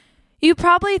You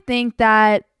probably think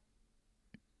that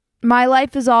my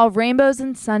life is all rainbows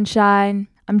and sunshine.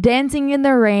 I'm dancing in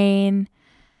the rain.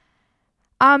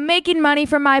 I'm making money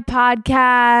from my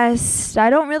podcast. I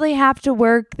don't really have to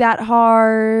work that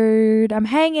hard. I'm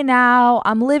hanging out.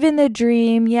 I'm living the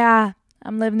dream. Yeah,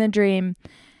 I'm living the dream.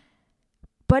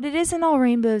 But it isn't all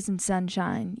rainbows and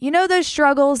sunshine. You know those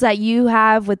struggles that you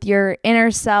have with your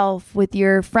inner self, with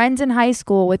your friends in high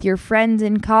school, with your friends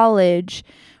in college,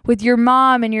 with your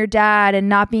mom and your dad, and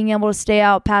not being able to stay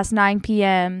out past 9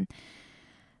 p.m.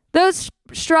 Those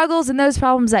struggles and those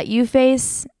problems that you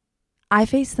face, I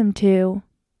face them too,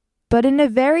 but in a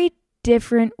very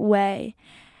different way.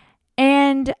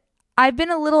 And I've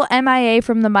been a little MIA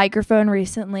from the microphone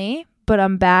recently, but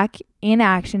I'm back in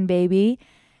action, baby.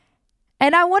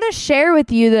 And I want to share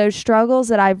with you those struggles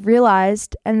that I've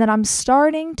realized and that I'm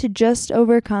starting to just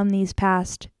overcome these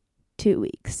past 2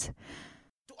 weeks.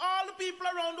 To all the people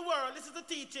around the world, this is the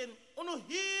teaching.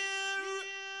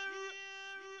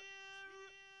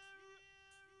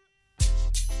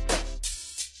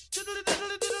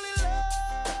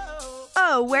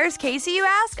 Oh, where's Casey, you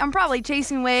ask? I'm probably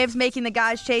chasing waves, making the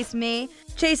guys chase me,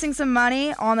 chasing some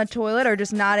money on the toilet, or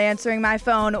just not answering my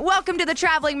phone. Welcome to the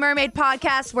Traveling Mermaid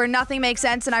Podcast, where nothing makes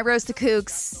sense and I roast the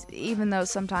kooks, even though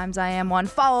sometimes I am one.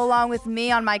 Follow along with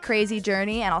me on my crazy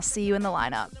journey, and I'll see you in the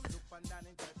lineup.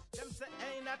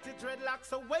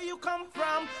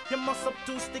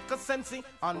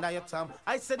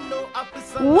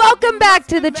 Welcome back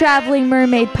to the Traveling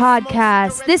Mermaid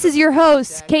Podcast. This is your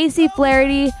host, Casey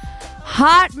Flaherty,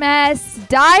 hot mess,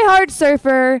 diehard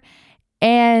surfer,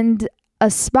 and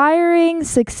aspiring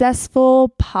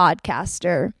successful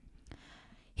podcaster.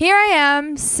 Here I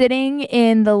am sitting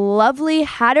in the lovely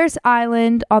Hatteras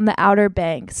Island on the Outer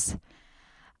Banks.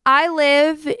 I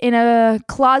live in a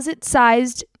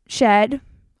closet-sized shed.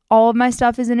 All of my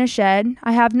stuff is in a shed.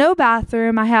 I have no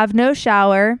bathroom. I have no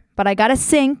shower, but I got a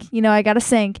sink. I got a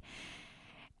sink.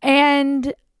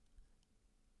 And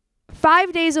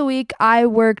 5 days a week, I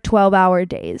work 12-hour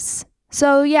days.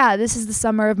 So yeah, this is the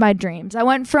summer of my dreams. I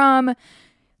went from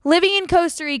living in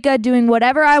Costa Rica, doing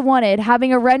whatever I wanted,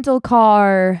 having a rental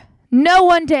car, no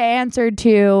one to answer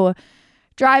to,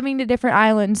 driving to different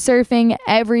islands, surfing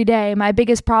every day. My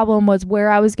biggest problem was where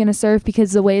I was going to surf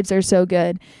because the waves are so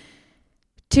good,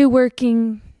 to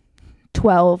working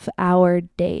 12-hour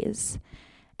days.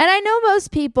 And I know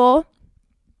most people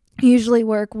usually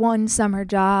work one summer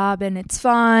job and it's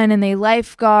fun and they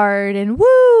lifeguard and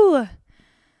woo.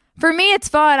 For me, it's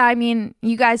fun. I mean,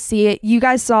 you guys see it. You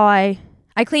guys saw I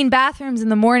clean bathrooms in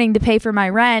the morning to pay for my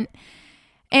rent.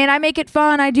 And I make it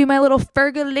fun. I do my little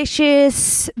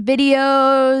Fergalicious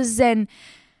videos.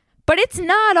 But it's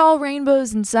not all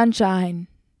rainbows and sunshine.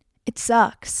 It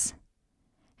sucks.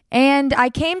 And I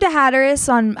came to Hatteras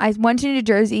I went to New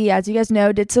Jersey, as you guys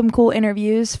know, did some cool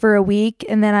interviews for a week.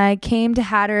 And then I came to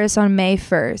Hatteras on May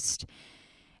 1st.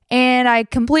 And I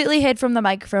completely hid from the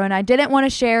microphone. I didn't want to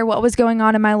share what was going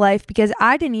on in my life because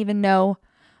I didn't even know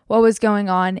what was going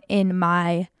on in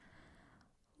my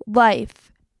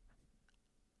life.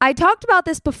 I talked about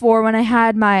this before when I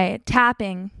had my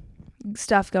tapping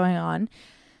stuff going on,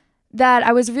 that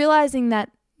I was realizing that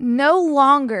no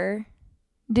longer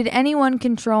did anyone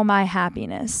control my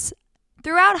happiness.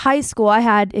 Throughout high school, I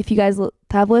had, if you guys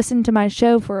have listened to my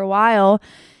show for a while,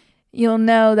 you'll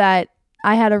know that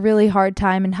I had a really hard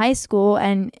time in high school.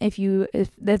 And if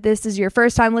this is your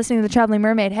first time listening to The Traveling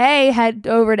Mermaid, hey, head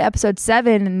over to episode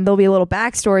 7 and there'll be a little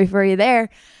backstory for you there.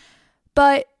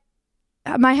 But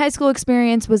my high school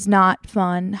experience was not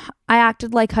fun. I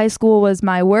acted like high school was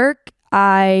my work.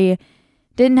 I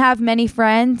didn't have many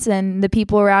friends, and the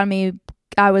people around me,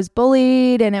 I was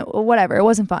bullied and it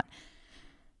wasn't fun.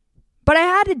 But I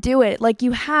had to do it. Like,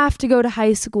 you have to go to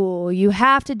high school. You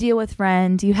have to deal with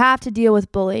friends. You have to deal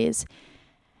with bullies.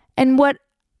 And what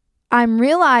I'm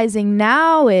realizing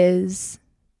now is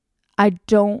I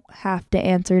don't have to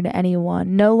answer to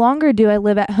anyone. No longer do I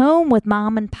live at home with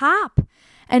mom and pop.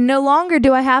 And no longer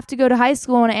do I have to go to high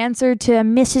school and answer to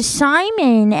Mrs.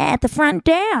 Simon at the front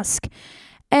desk.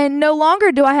 And no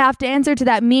longer do I have to answer to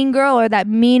that mean girl or that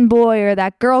mean boy or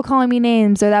that girl calling me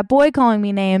names or that boy calling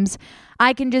me names.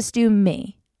 I can just do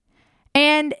me.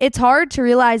 And it's hard to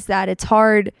realize that. It's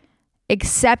hard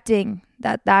accepting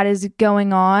that that is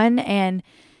going on. And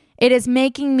it is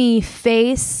making me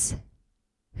face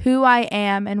who I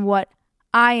am and what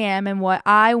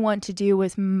I want to do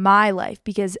with my life.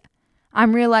 Because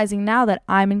I'm realizing now that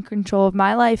I'm in control of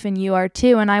my life and you are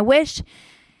too. And I wish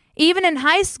even in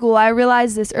high school, I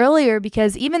realized this earlier,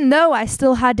 because even though I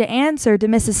still had to answer to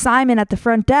Mrs. Simon at the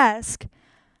front desk,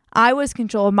 I was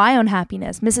controlling my own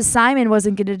happiness. Mrs. Simon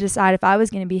wasn't going to decide if I was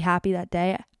going to be happy that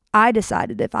day. I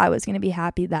decided if I was going to be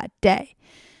happy that day.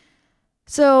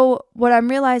 So what I'm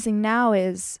realizing now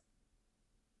is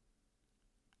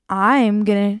I'm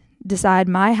going to decide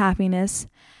my happiness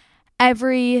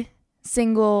every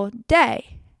single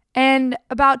day. And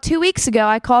about 2 weeks ago,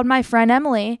 I called my friend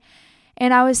Emily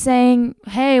and I was saying,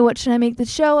 hey, what should I make the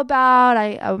show about?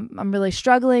 I'm really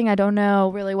struggling. I don't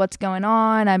know really what's going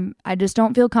on. I just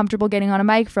don't feel comfortable getting on a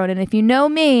microphone. And if you know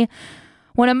me,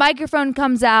 when a microphone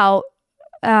comes out,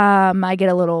 I get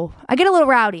a little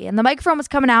rowdy, and the microphone was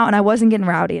coming out and I wasn't getting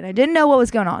rowdy and I didn't know what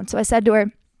was going on. So I said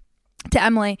to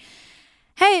Emily,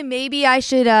 hey, maybe I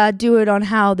should do it on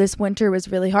how this winter was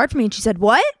really hard for me. And she said,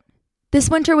 what? This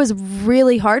winter was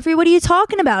really hard for you? What are you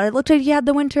talking about? It looked like you had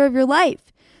the winter of your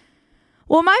life.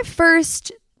 Well, my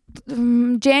first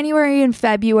January and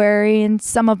February and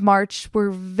some of March were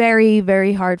very,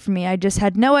 very hard for me. I just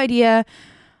had no idea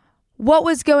what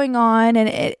was going on, and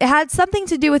it had something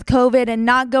to do with COVID and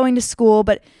not going to school.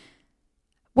 But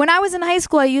when I was in high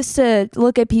school, I used to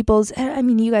look at you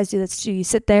guys do this too. You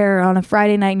sit there on a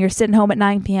Friday night and you're sitting home at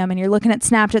 9 p.m. and you're looking at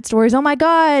Snapchat stories. Oh my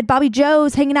God, Bobby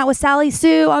Joe's hanging out with Sally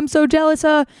Sue. I'm so jealous.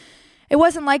 It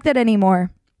wasn't like that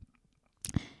anymore.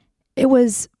 It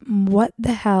was, what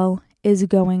the hell is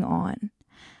going on?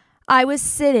 I was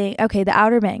sitting, the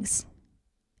Outer Banks.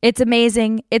 It's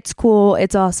amazing. It's cool.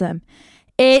 It's awesome.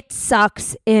 It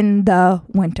sucks in the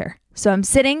winter. So I'm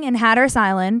sitting in Hatteras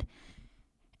Island.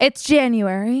 It's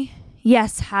January.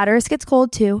 Yes, Hatteras gets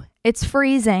cold too. It's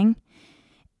freezing.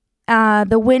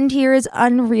 The wind here is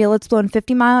unreal. It's blowing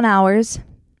 50 mile an hour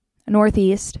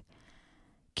northeast.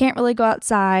 Can't really go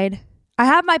outside. I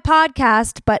have my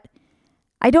podcast, but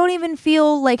I don't even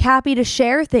feel like happy to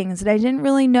share things. I didn't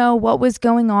really know what was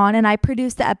going on, and I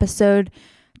produced the episode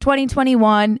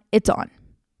 2021. It's on.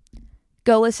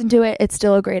 Go listen to it. It's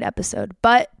still a great episode.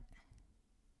 But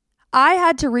I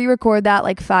had to re-record that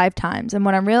like 5 times. And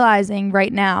what I'm realizing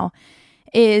right now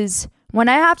is when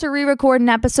I have to re-record an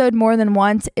episode more than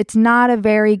once, it's not a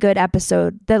very good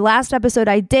episode. The last episode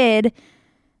I did,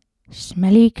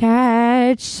 smelly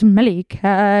cat,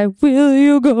 will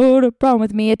you go to prom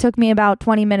with me? It took me about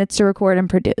 20 minutes to record and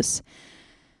produce.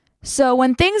 So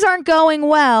when things aren't going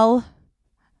well,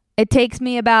 it takes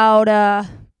me about a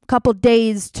couple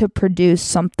days to produce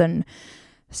something.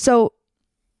 So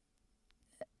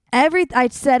I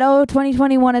said,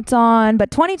 2021 it's on,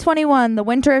 but 2021, the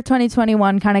winter of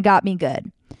 2021 kind of got me good.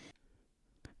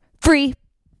 Free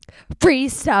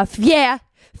stuff. Yeah.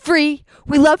 Free.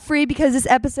 We love free because this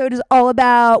episode is all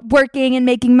about working and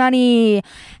making money.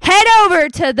 Head over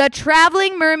to the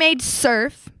Traveling Mermaid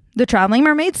Surf.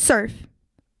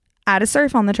 Add a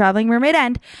surf on the Traveling Mermaid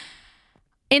end.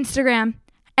 Instagram.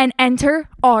 And enter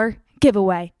our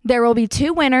giveaway. There will be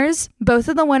 2 winners. Both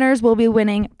of the winners will be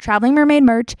winning Traveling Mermaid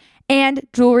merch and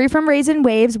jewelry from Raisin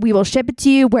Waves. We will ship it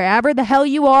to you wherever the hell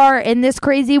you are in this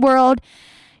crazy world.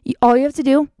 All you have to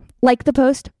do, like the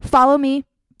post, follow me,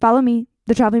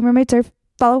 the Traveling Mermaid Surf,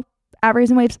 follow at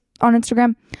Raisin Waves on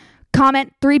Instagram,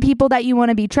 comment 3 people that you want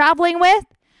to be traveling with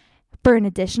for an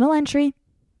additional entry,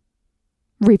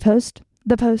 repost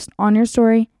the post on your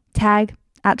story, tag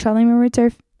at Traveling Mermaid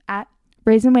Surf, at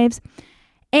Raisin Waves,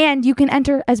 and you can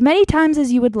enter as many times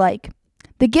as you would like.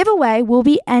 The giveaway will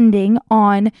be ending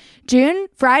on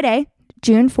Friday,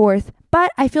 June 4th,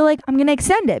 but I feel like I'm going to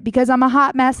extend it because I'm a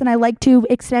hot mess and I like to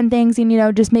extend things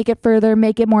and, just make it further,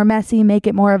 make it more messy, make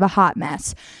it more of a hot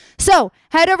mess. So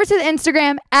head over to the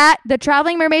Instagram at the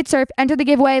Traveling Mermaid Surf, enter the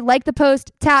giveaway, like the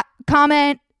post,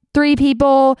 comment 3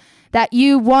 people that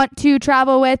you want to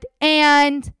travel with,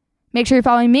 and make sure you're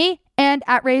following me and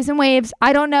at Raisin Waves.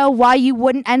 I don't know why you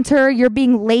wouldn't enter. You're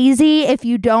being lazy if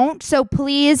you don't. So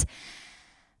please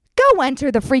go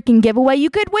enter the freaking giveaway. You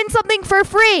could win something for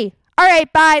free. All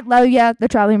right, bye. Love ya, the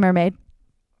Traveling Mermaid.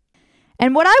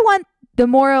 And what I want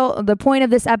the point of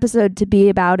this episode to be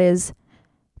about is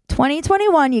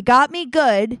 2021, you got me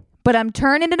good, but I'm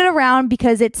turning it around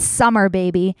because it's summer,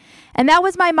 baby. And that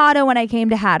was my motto when I came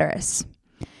to Hatteras.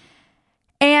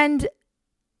 And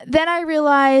then I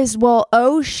realized, well,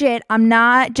 oh shit, I'm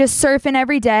not just surfing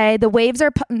every day. The waves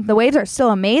are still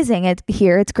amazing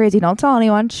here. It's crazy. Don't tell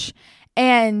anyone.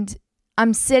 And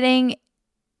I'm sitting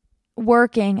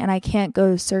working and I can't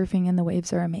go surfing and the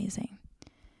waves are amazing.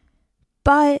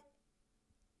 But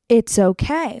it's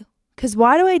okay. Because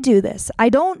why do I do this? I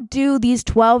don't do these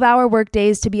 12-hour work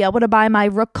days to be able to buy my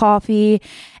Rook coffee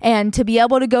and to be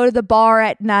able to go to the bar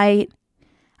at night.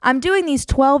 I'm doing these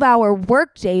 12-hour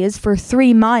work days for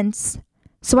 3 months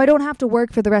so I don't have to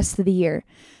work for the rest of the year.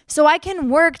 so I can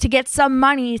work to get some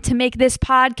money to make this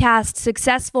podcast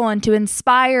successful and to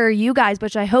inspire you guys,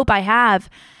 which I hope I have.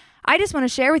 I just want to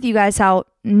share with you guys how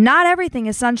not everything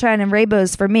is sunshine and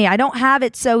rainbows for me. I don't have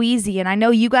it so easy, and I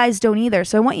know you guys don't either.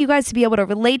 So I want you guys to be able to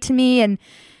relate to me and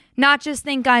not just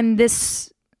think I'm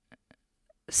this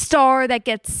star that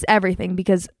gets everything,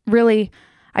 because really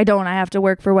I don't. I have to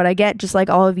work for what I get, just like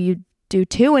all of you do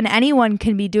too. And anyone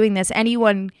can be doing this.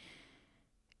 Anyone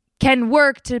can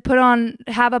work to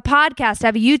have a podcast,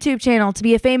 have a YouTube channel, to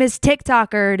be a famous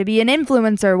TikToker, to be an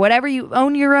influencer, whatever. You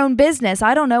own your own business.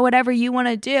 I don't know, whatever you want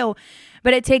to do,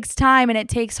 but it takes time and it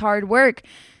takes hard work.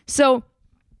 So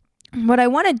what I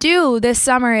want to do this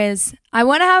summer is I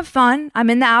want to have fun. I'm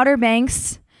in the Outer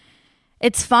Banks.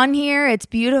 It's fun here. It's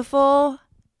beautiful,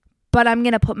 but I'm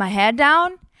going to put my head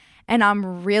down and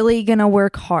I'm really going to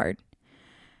work hard.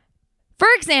 For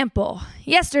example,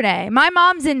 yesterday, my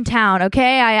mom's in town,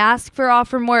 okay? I asked for off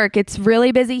from work. It's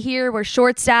really busy here. We're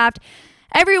short-staffed.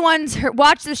 Everyone's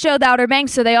watched the show The Outer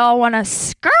Banks, so they all want to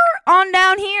skirt on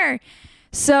down here.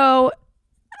 So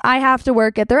I have to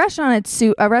work at the restaurant. It's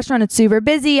a restaurant. It's super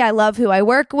busy. I love who I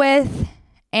work with.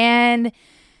 And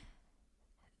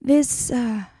this,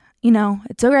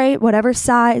 it's all right. Whatever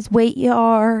size, weight you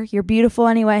are, you're beautiful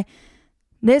anyway.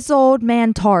 This old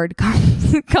man tard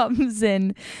comes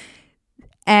in.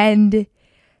 And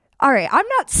all right, I'm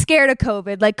not scared of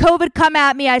COVID. Like, COVID, come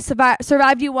at me. I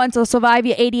survived you once. I'll survive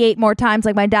you 88 more times.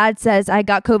 Like my dad says, I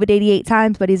got COVID 88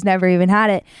 times, but he's never even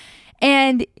had it.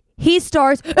 And he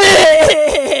starts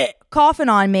coughing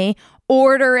on me,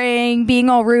 ordering, being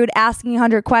all rude, asking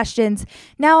 100 questions.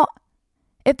 Now,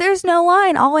 if there's no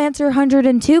line, I'll answer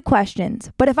 102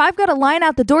 questions. But if I've got a line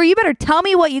out the door, you better tell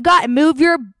me what you got and move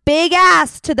your big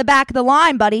ass to the back of the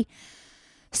line, buddy.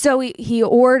 So he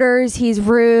orders, he's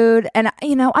rude, and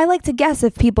I like to guess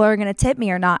if people are going to tip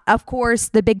me or not. Of course,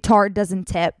 the big tart doesn't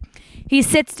tip. He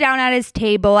sits down at his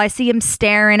table. I see him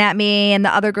staring at me and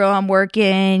the other girl I'm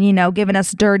working, giving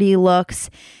us dirty looks.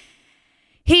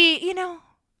 I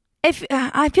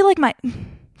feel like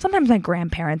sometimes my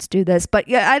grandparents do this, but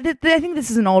yeah, I think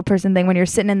this is an old person thing when you're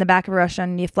sitting in the back of a restaurant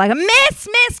and you flag, miss,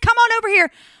 come on over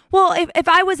here. Well, if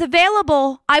I was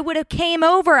available, I would have came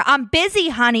over. I'm busy,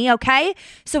 honey, okay?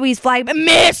 So he's flagging,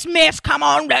 miss, come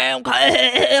on down,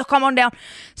 come on down.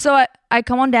 So I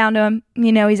come on down to him.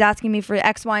 He's asking me for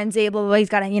X, Y, and Z, blah, blah, blah. He's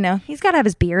got to have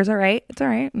his beers, all right? It's all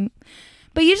right.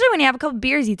 But usually when you have a couple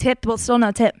beers, you tip, but still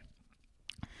no tip.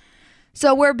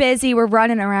 So we're busy. We're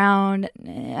running around.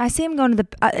 I see him going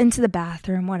into the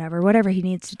bathroom, whatever he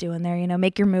needs to do in there,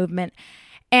 make your movement.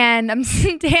 And I'm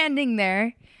standing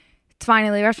there.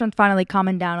 The restaurant's finally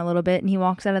calming down a little bit, and he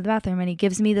walks out of the bathroom and he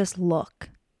gives me this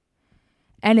look.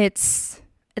 And it's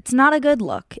not a good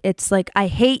look. It's like, I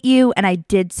hate you and I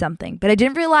did something. But I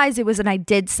didn't realize it was an I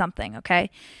did something,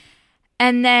 okay?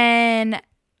 And then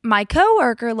my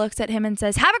coworker looks at him and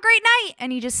says, have a great night.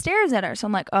 And he just stares at her. So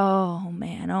I'm like, oh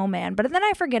man. But then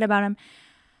I forget about him.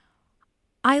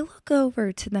 I look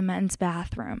over to the men's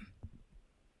bathroom.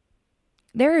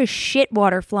 There is shit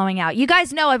water flowing out. You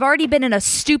guys know I've already been in a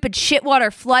stupid shit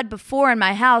water flood before in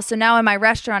my house. So now in my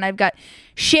restaurant, I've got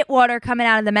shit water coming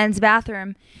out of the men's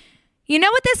bathroom. You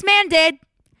know what this man did?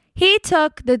 He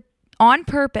took on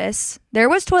purpose. There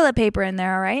was toilet paper in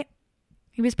there, all right?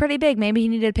 He was pretty big. Maybe he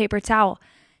needed a paper towel.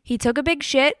 He took a big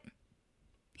shit.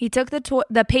 He took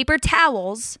the paper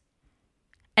towels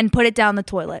and put it down the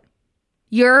toilet.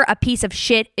 You're a piece of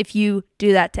shit if you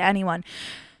do that to anyone.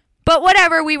 But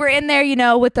whatever, we were in there,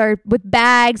 with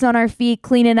bags on our feet,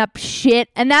 cleaning up shit.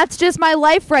 And that's just my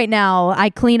life right now. I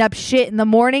clean up shit in the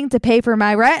morning to pay for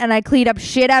my rent, and I clean up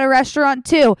shit at a restaurant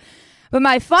too. But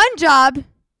my fun job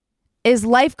is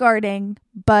lifeguarding,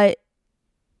 but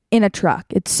in a truck.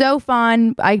 It's so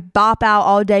fun. I bop out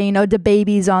all day, the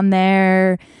baby's on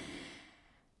there.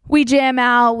 We jam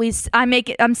out.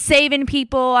 I'm saving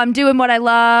people. I'm doing what I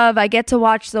love. I get to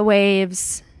watch the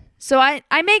waves. So I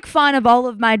make fun of all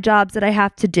of my jobs that I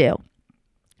have to do.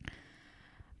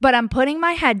 But I'm putting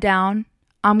my head down.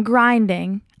 I'm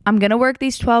grinding. I'm going to work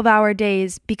these 12-hour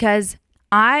days because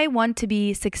I want to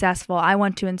be successful. I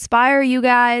want to inspire you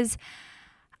guys.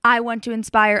 I want to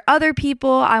inspire other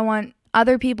people. I want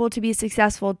other people to be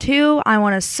successful too. I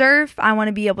want to surf. I want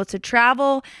to be able to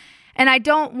travel. And I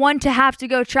don't want to have to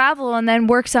go travel and then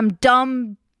work some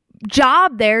dumb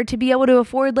job there to be able to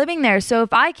afford living there. So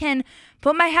if I can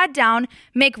put my head down,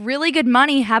 make really good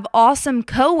money, have awesome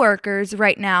coworkers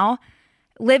right now,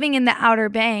 living in the Outer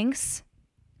Banks,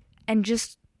 and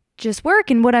just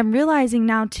work. And what I'm realizing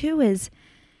now too is,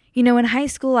 in high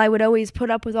school, I would always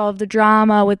put up with all of the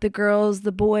drama with the girls,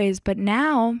 the boys, but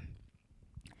now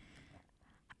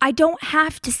I don't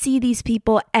have to see these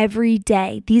people every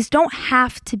day. These don't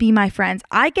have to be my friends.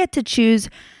 I get to choose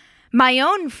my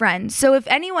own friends. So if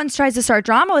anyone tries to start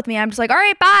drama with me, I'm just like, all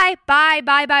right, bye.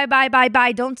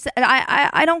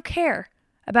 I don't care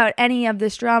about any of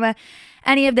this drama,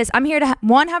 any of this. I'm here to,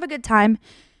 one, have a good time.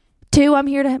 2, I'm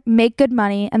here to make good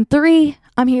money. And 3,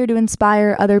 I'm here to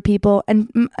inspire other people.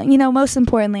 And, most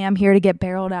importantly, I'm here to get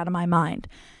barreled out of my mind.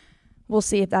 We'll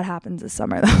see if that happens this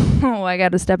summer, though. I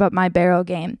got to step up my barrel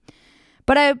game.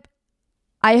 But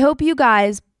I hope you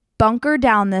guys bunker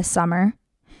down this summer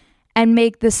and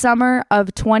make the summer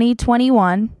of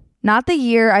 2021, not the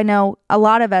year. I know a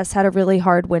lot of us had a really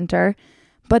hard winter,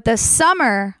 but the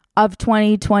summer of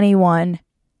 2021,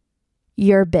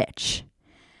 your bitch.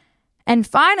 And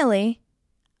finally,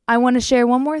 I want to share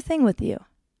one more thing with you.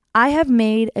 I have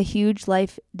made a huge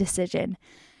life decision.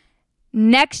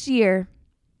 Next year,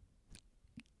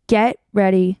 get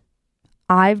ready.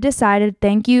 I've decided,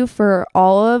 thank you for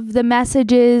all of the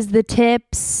messages, the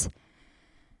tips.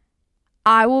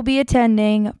 I will be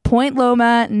attending Point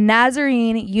Loma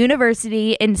Nazarene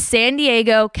University in San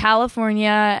Diego,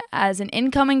 California as an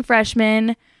incoming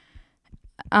freshman,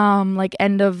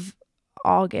 end of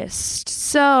August.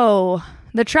 So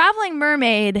the Traveling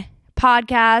Mermaid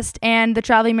podcast and the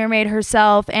Traveling Mermaid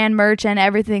herself and merch and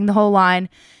everything, the whole line,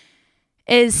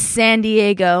 is San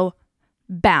Diego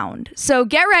bound. So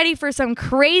get ready for some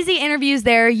crazy interviews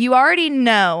there. You already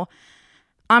know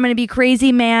I'm going to be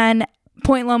crazy man,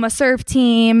 Point Loma surf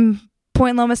team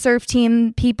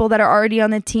people that are already on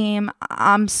the team.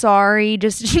 I'm sorry.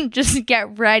 Just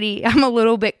get ready. I'm a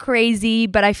little bit crazy,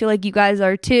 but I feel like you guys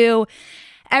are too.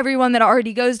 Everyone that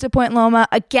already goes to Point Loma,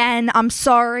 again, I'm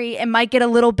sorry. It might get a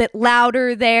little bit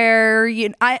louder there.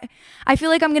 I feel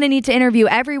like I'm going to need to interview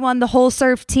everyone, the whole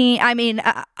surf team. I mean,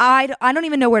 I don't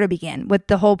even know where to begin with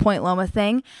the whole Point Loma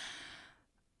thing.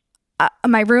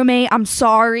 My roommate, I'm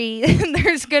sorry.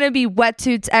 There's going to be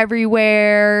wetsuits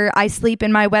everywhere. I sleep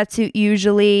in my wetsuit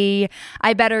usually.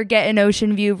 I better get an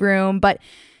ocean view room. But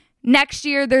next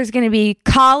year, there's going to be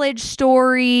college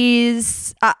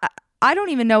stories. I don't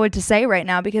even know what to say right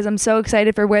now because I'm so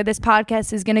excited for where this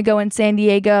podcast is going to go in San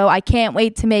Diego. I can't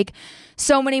wait to make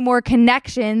so many more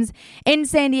connections in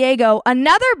San Diego.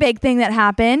 Another big thing that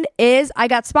happened is I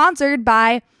got sponsored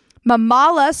by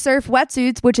Mamala Surf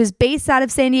Wetsuits, which is based out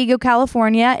of San Diego,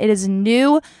 California. It is a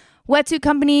new wetsuit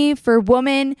company for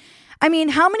women. I mean,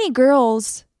 how many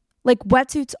girls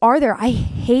wetsuits are there? I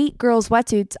hate girls'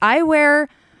 wetsuits.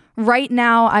 Right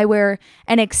now, I wear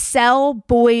an Excel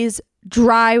Boys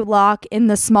dry lock in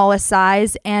the smallest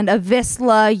size and a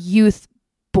Vissla Youth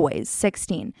Boys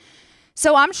 16.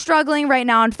 So I'm struggling right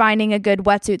now on finding a good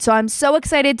wetsuit. So I'm so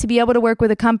excited to be able to work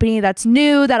with a company that's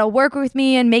new, that'll work with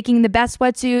me in making the best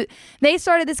wetsuit. They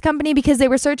started this company because they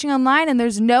were searching online and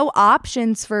there's no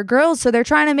options for girls. So they're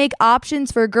trying to make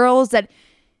options for girls that,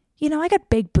 I got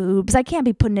big boobs. I can't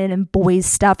be putting it in boys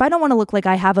stuff. I don't want to look like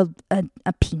I have a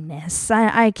penis.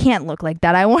 I can't look like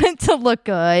that. I want it to look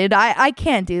good. I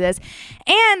can't do this.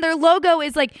 And their logo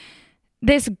is like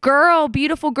this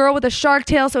beautiful girl with a shark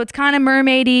tail. So it's kind of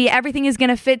mermaidy. Everything is going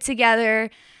to fit together.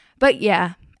 But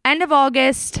yeah, end of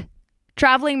August,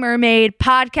 Traveling Mermaid,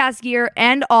 podcast gear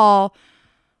and all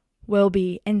will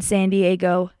be in San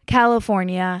Diego,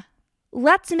 California.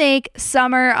 Let's make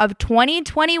summer of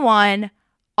 2021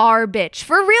 our bitch.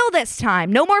 For real this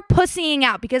time. No more pussying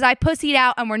out because I pussied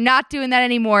out and we're not doing that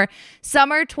anymore.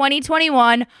 Summer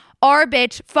 2021, our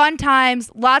bitch, fun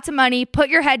times, lots of money, put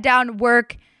your head down,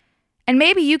 work, and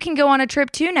maybe you can go on a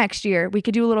trip too next year. We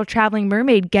could do a little Traveling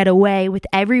Mermaid getaway with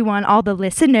everyone, all the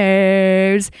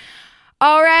listeners.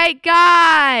 All right,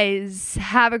 guys,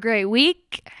 have a great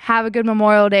week. Have a good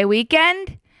Memorial Day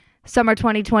weekend. Summer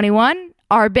 2021,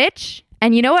 our bitch.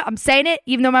 And you know what? I'm saying it,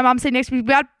 even though my mom said next week,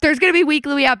 there's going to be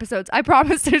weekly episodes. I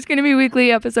promise there's going to be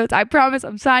weekly episodes. I promise.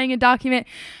 I'm signing a document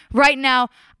right now.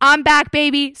 I'm back,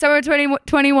 baby. Summer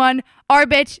 2021, our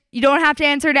bitch. You don't have to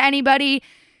answer to anybody.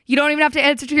 You don't even have to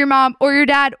answer to your mom or your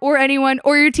dad or anyone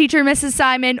or your teacher, Mrs.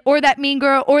 Simon, or that mean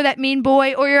girl or that mean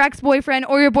boy or your ex-boyfriend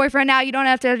or your boyfriend now. You don't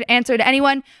have to answer to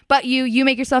anyone but you. You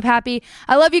make yourself happy.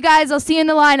 I love you guys. I'll see you in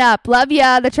the lineup. Love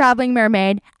ya, the Traveling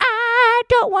Mermaid. I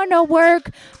don't want to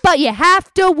work, but you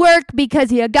have to work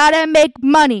because you gotta make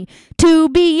money to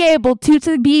be able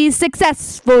to be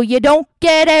successful. You don't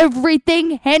get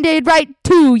everything handed right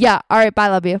to ya. All right, bye.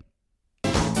 Love you.